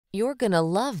You're gonna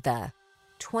love the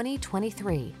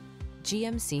 2023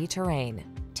 GMC Terrain.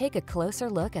 Take a closer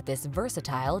look at this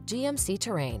versatile GMC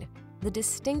Terrain, the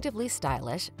distinctively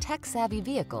stylish, tech-savvy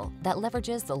vehicle that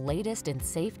leverages the latest in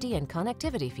safety and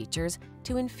connectivity features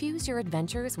to infuse your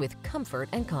adventures with comfort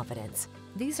and confidence.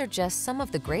 These are just some of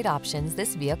the great options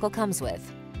this vehicle comes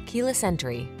with: keyless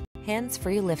entry,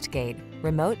 hands-free liftgate,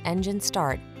 remote engine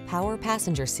start, power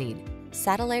passenger seat,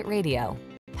 satellite radio,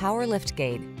 power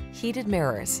liftgate, heated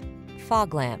mirrors,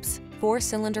 fog lamps,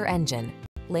 4-cylinder engine,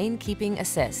 lane keeping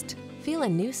assist. Feel a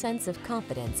new sense of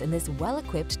confidence in this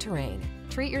well-equipped Terrain.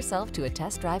 Treat yourself to a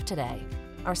test drive today.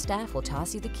 Our staff will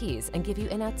toss you the keys and give you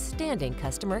an outstanding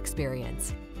customer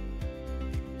experience.